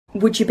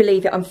Would you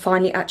believe it? I'm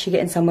finally actually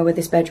getting somewhere with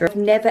this bedroom. I've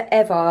never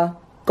ever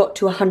got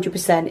to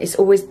 100%. It's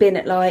always been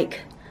at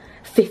like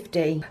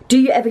 50. Do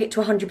you ever get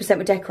to 100%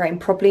 with decorating?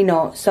 Probably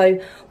not.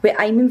 So we're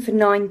aiming for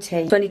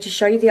 90. So I need to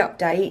show you the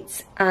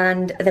updates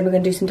and then we're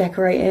going to do some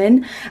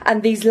decorating.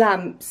 And these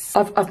lamps,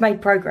 I've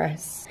made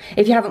progress.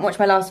 If you haven't watched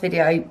my last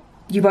video,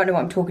 you won't know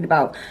what I'm talking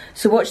about.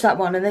 So watch that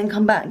one and then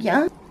come back,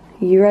 yeah?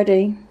 Are you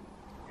ready?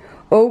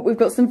 Oh, we've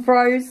got some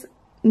throws,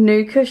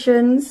 new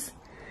cushions,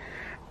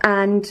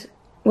 and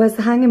where's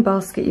the hanging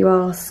basket, you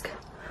ask?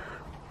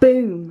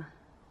 Boom,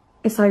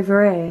 it's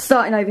over here.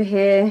 Starting over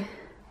here,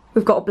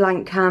 we've got a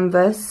blank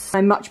canvas.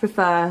 I much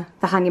prefer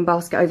the hanging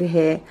basket over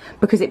here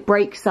because it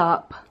breaks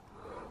up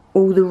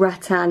all the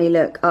rattan-y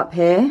look up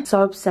here.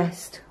 So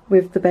obsessed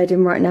with the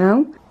bedding right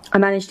now. I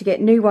managed to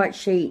get new white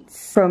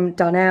sheets from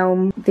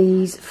Dunelm.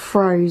 These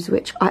throws,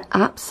 which I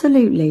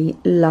absolutely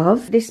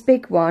love. This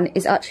big one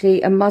is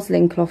actually a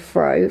muslin cloth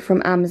throw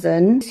from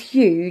Amazon. It's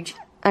huge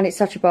and it's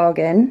such a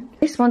bargain.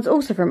 This one's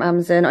also from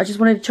Amazon. I just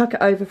wanted to chuck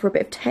it over for a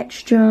bit of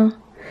texture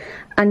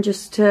and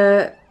just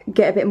to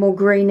get a bit more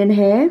green in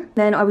here.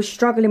 Then I was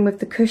struggling with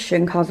the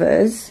cushion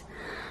covers,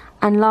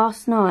 and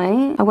last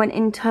night I went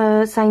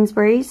into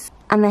Sainsbury's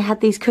and they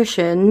had these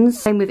cushions.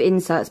 Same with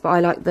inserts, but I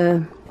like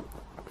the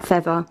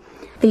feather.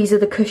 These are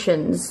the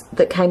cushions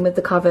that came with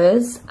the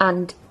covers,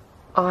 and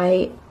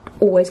I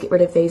always get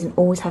rid of these and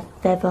always have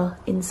feather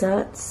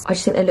inserts. I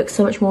just think they look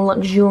so much more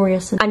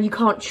luxurious, and you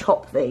can't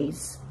chop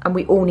these, and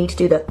we all need to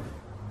do the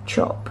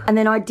chop. And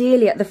then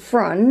ideally at the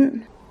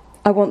front,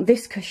 I want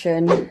this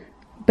cushion,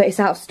 but it's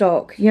out of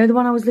stock. You know the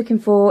one I was looking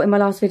for in my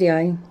last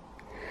video?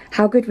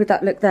 How good would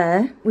that look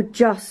there? Would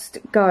just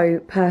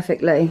go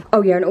perfectly.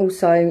 Oh yeah, and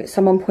also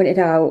someone pointed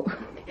out,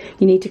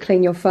 you need to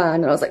clean your fan.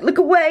 And I was like, look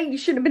away, you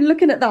shouldn't have been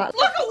looking at that.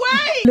 Look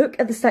away! Look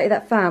at the state of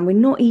that fan, we're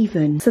not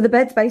even. So the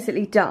bed's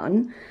basically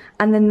done.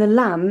 And then the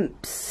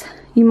lamps,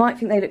 you might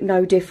think they look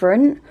no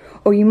different,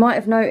 or you might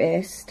have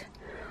noticed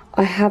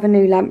I have a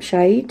new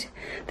lampshade.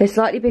 They're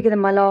slightly bigger than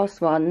my last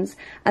ones,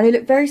 and they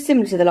look very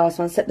similar to the last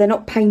ones, except they're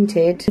not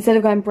painted. Instead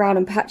of going brown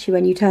and patchy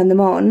when you turn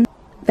them on,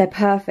 they're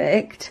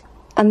perfect.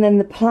 And then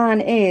the plan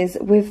is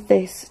with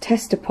this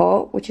tester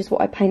pot, which is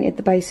what I painted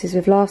the bases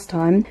with last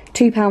time.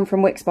 £2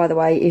 from Wix, by the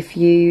way, if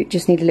you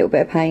just need a little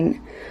bit of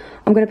paint.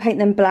 I'm going to paint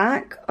them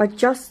black. I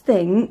just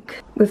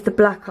think with the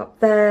black up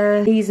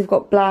there, these have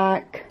got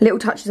black. Little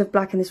touches of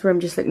black in this room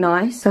just look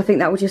nice. So I think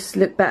that will just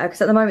look better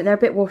because at the moment they're a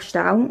bit washed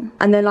out.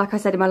 And then like I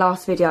said in my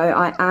last video,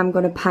 I am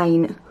going to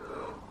paint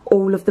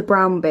all of the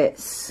brown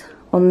bits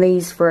on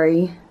these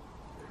three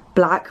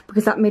black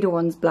because that middle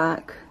one's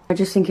black. I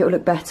just think it will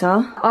look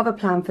better. Other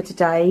plan for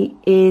today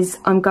is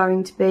I'm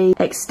going to be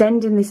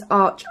extending this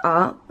arch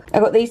up. I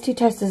got these two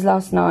testers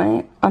last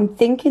night. I'm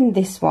thinking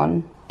this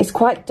one. It's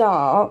quite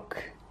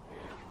dark,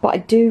 but I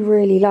do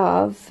really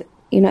love,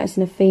 you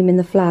noticing a theme in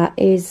the flat,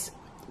 is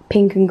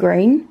pink and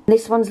green.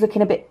 This one's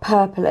looking a bit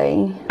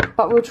purpley,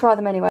 but we'll try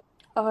them anyway.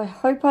 I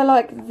hope I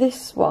like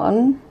this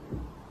one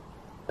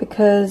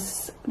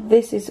because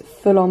this is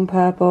full on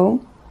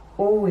purple.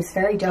 Oh, it's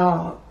very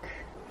dark.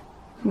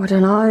 I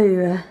don't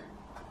know.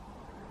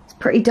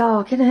 Pretty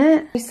dark, isn't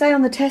it? They say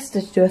on the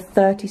tester to do a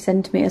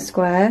 30cm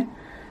square.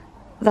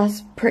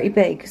 That's pretty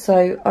big,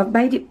 so I've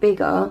made it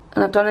bigger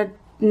and I've done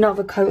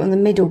another coat on the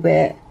middle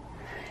bit.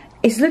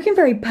 It's looking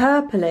very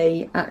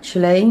purpley,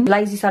 actually.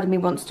 Lazy side of me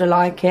wants to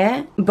like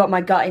it, but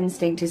my gut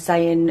instinct is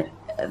saying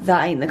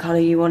that ain't the colour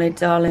you wanted,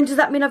 darling. Does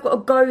that mean I've got to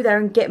go there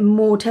and get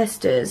more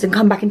testers and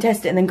come back and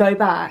test it and then go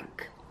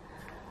back?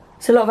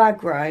 It's a lot of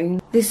aggro.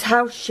 This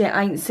house shit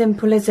ain't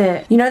simple, is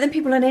it? You know them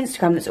people on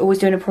Instagram that's always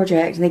doing a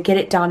project and they get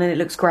it done and it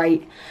looks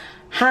great.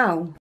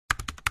 How?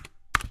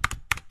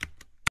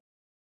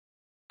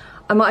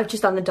 I might have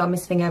just done the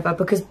dumbest thing ever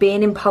because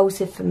being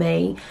impulsive for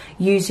me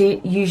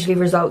usually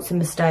results in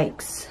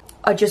mistakes.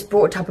 I just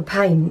brought a tub of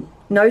paint,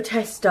 no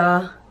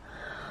tester.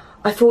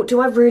 I thought, do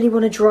I really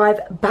want to drive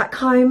back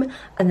home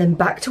and then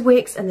back to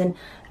Wix and then,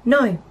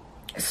 no.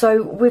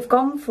 So we've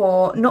gone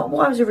for not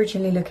what I was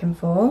originally looking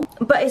for,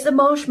 but it's a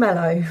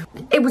marshmallow.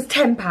 It was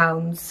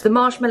 £10. The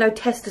marshmallow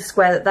tester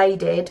square that they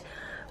did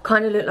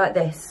kind of looked like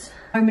this.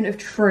 Moment of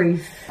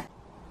truth.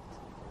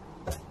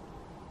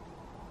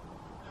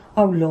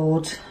 Oh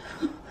Lord.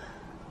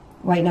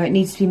 Wait, no, it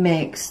needs to be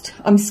mixed.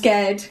 I'm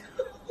scared.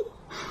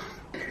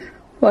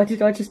 Why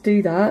did I just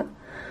do that?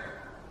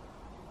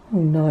 Oh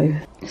no.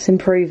 It's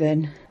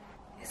improving.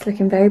 It's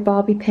looking very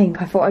Barbie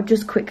pink. I thought I'd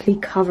just quickly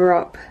cover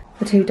up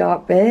the two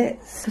dark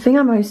bits. The thing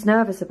I'm most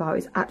nervous about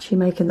is actually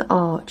making the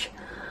arch.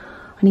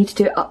 I need to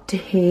do it up to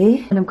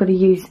here, and I'm going to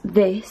use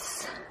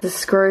this, the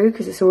screw,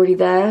 because it's already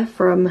there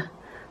from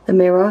the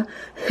mirror.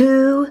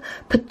 Who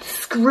put the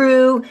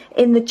screw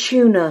in the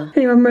tuna?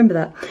 Anyone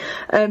remember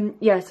that?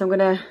 Yeah, so I'm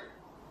going to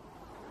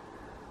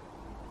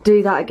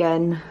do that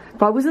again.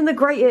 But I wasn't the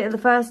great at it the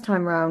first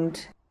time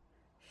round.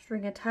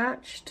 String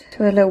attached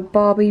to a little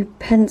Barbie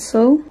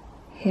pencil.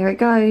 Here it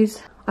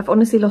goes. I've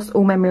honestly lost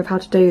all memory of how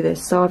to do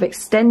this, so I've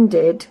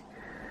extended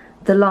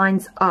the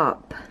lines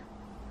up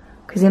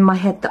because in my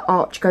head the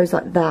arch goes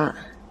like that,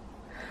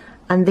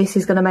 and this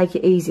is going to make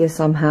it easier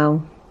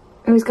somehow.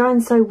 It was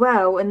going so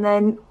well, and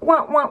then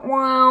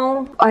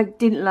wow. I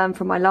didn't learn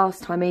from my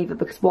last time either,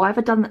 because why have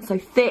I done that so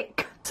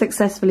thick?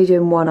 Successfully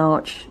doing one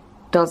arch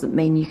doesn't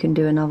mean you can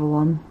do another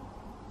one,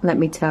 let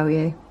me tell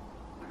you.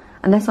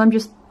 Unless I'm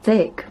just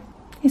thick.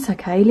 It's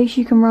okay, at least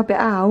you can rub it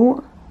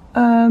out.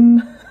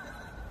 Bye.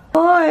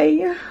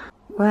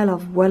 Well,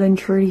 I've well and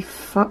truly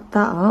fucked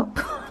that up.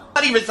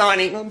 Bloody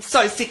resigning, I'm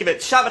so sick of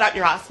it. Shove it up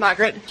your ass,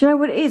 Margaret. Do you know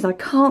what it is? I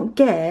can't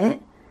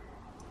get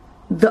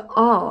the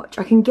arch.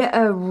 I can get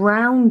a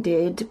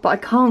rounded, but I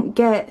can't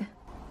get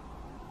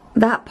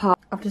that part.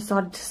 I've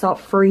decided to start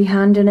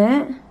freehanding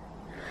it,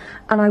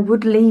 and I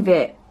would leave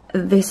it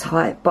this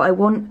height, but I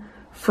want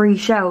 3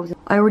 shelves.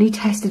 I already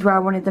tested where I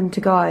wanted them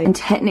to go, and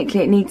technically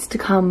it needs to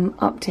come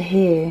up to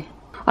here.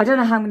 I don't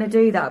know how I'm going to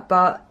do that,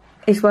 but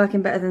it's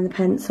working better than the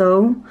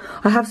pencil.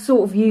 I have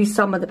sort of used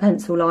some of the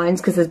pencil lines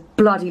because there's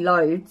bloody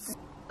loads.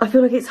 I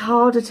feel like it's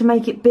harder to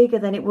make it bigger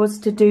than it was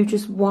to do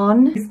just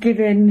one. It's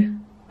giving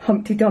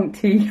Humpty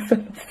Dumpty.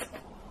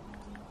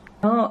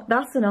 Oh,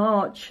 that's an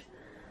arch.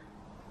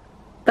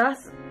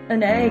 That's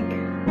an egg.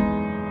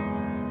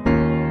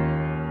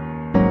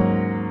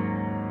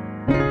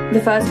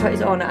 The first coat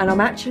is on, and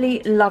I'm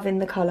actually loving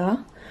the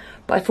colour.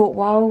 But I thought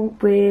while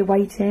we're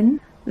waiting,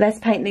 let's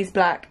paint these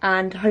black,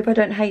 and hope I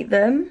don't hate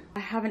them. I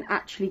haven't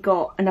actually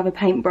got another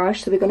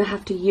paintbrush, so we're going to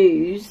have to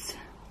use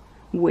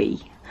me,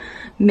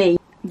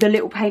 the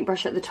little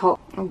paintbrush at the top.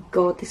 Oh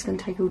god, this is going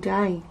to take all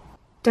day.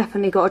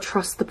 Definitely got to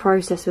trust the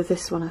process with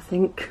this one, I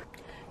think.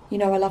 You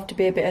know, I love to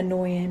be a bit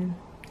annoying,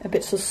 a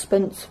bit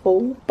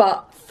suspenseful,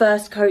 but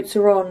first coats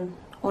are on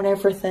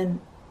everything,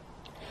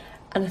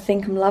 and I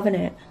think I'm loving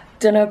it.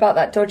 Don't know about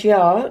that dodgy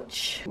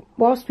arch.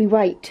 Whilst we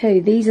wait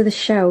too, these are the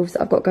shelves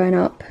that I've got going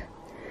up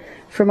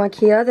from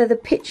IKEA. They're the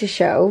picture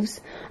shelves,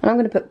 and I'm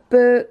going to put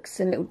books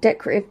and little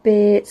decorative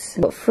bits.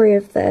 I've got 3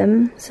 of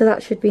them, so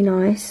that should be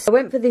nice. I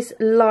went for this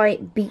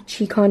light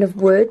beachy kind of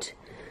wood,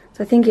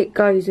 so I think it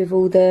goes with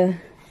all the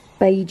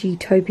beigey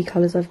taupey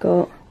colours I've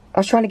got. I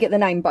was trying to get the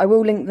name, but I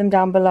will link them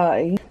down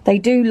below. They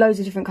do loads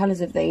of different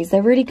colours of these.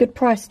 They're really good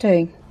price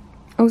too.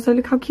 Also,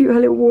 look how cute her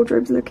little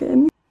wardrobe's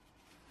looking.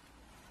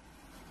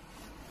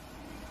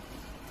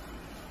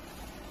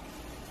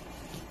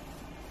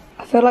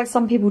 I feel like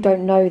some people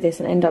don't know this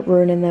and end up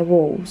ruining their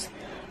walls,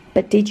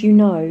 but did you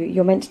know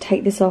you're meant to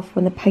take this off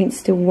when the paint's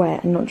still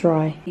wet and not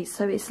dry?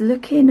 So it's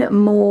looking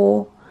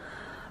more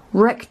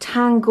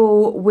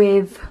rectangle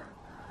with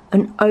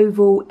an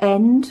oval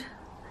end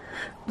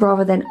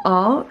rather than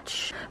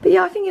arch, but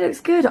yeah, I think it looks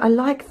good. I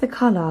like the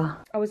colour.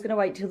 I was going to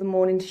wait till the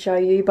morning to show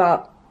you,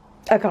 but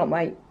I can't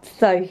wait.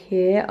 So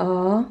here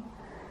are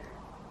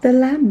the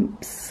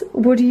lamps.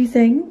 What do you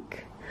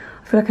think?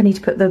 I feel like I need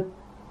to put the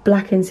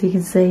black in so you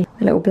can see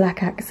the little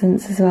black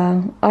accents as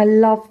well. I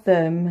love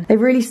them. They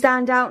really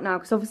stand out now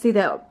because obviously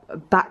they're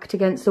backed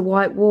against the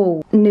white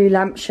wall. New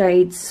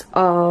lampshades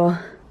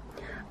are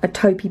a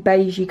taupey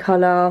beigey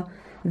colour.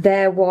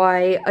 They're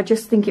white. I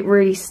just think it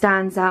really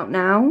stands out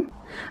now.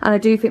 And I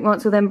do think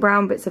once all them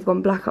brown bits have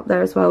gone black up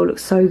there as well, it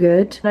looks so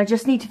good. And I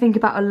just need to think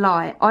about a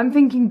light. I'm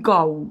thinking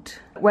gold.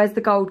 Where's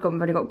the gold gone?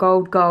 We've only got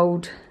gold,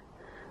 gold,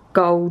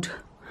 gold.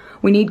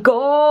 We need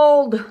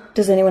gold!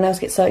 Does anyone else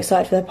get so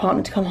excited for their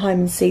partner to come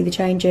home and see the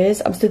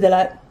changes? I'm still there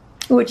like,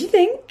 what do you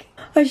think?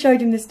 I showed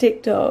him this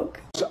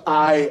TikTok.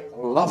 I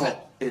love it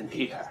in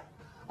here.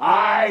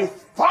 I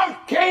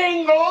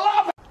fucking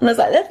love it! And I was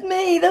like, that's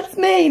me, that's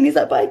me. And he's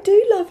like, but I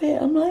do love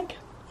it. I'm like,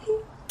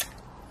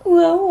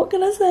 well, what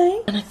can I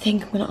say? And I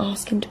think I'm going to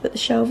ask him to put the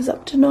shelves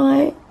up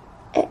tonight.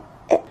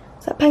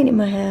 Is that paint in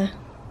my hair?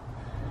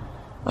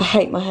 I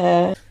hate my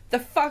hair. The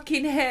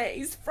fucking hair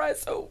is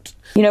frazzled.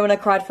 You know when I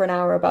cried for an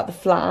hour about the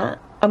flat,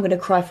 I'm going to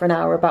cry for an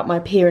hour about my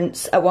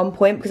appearance at one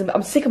point because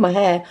I'm sick of my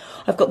hair.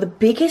 I've got the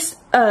biggest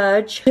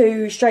urge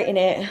to straighten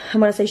it.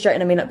 And when I say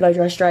straighten, I mean like blow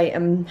dry straight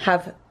and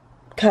have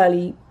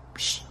curly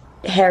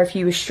hair if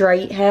you were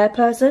straight hair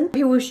person.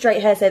 People with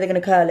straight hair say they're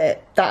going to curl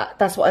it.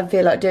 That's what I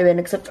feel like doing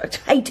because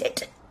I hate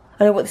it.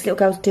 I know what this little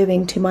girl's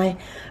doing to my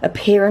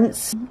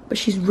appearance, but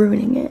she's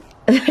ruining it.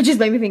 It just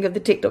made me think of the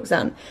TikTok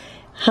sound.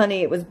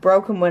 Honey, it was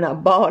broken when I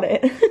bought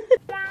it.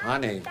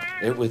 Honey,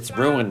 it was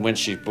ruined when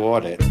she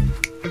bought it.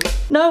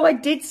 No, I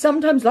did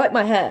sometimes like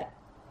my hair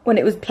when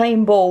it was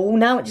playing ball.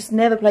 Now it just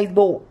never plays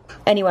ball.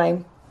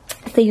 Anyway,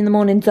 see you in the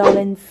morning,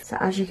 darlings. So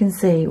as you can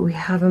see, we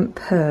haven't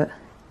put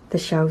the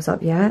shelves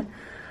up yet.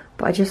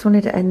 But I just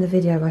wanted to end the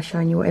video by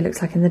showing you what it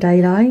looks like in the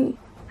daylight.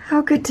 How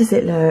good does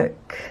it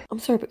look? I'm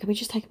sorry, but can we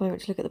just take a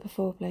moment to look at the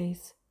before,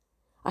 please?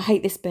 I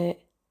hate this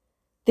bit.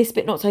 This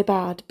bit not so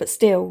bad, but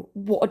still,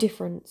 what a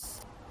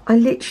difference. I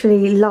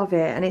literally love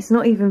it, and it's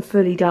not even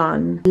fully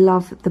done.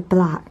 Love the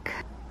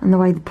black and the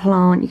way the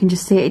plant, you can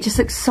just see it. It just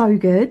looks so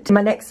good. In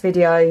my next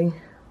video,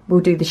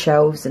 we'll do the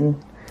shelves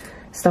and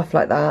stuff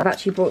like that. I've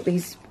actually bought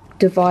these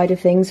divider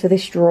things for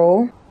this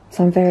drawer,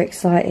 so I'm very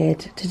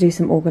excited to do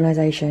some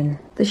organisation.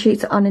 The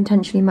sheets are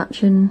unintentionally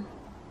matching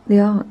the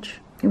arch.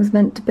 It was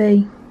meant to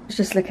be. I was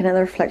just looking at the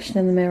reflection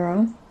in the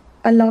mirror.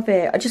 I love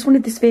it. I just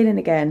wanted this feeling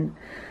again.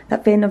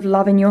 that feeling of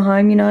love in your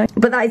home, you know.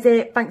 But that is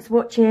it. Thanks for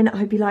watching. I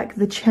hope you like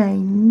the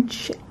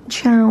change.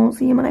 Ciao.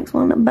 See you in my next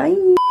one.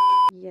 Bye.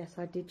 Yes,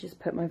 I did just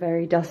put my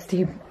very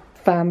dusty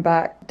fan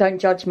back. Don't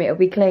judge me. It'll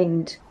be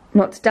cleaned.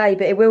 Not today,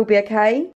 but it will be, okay?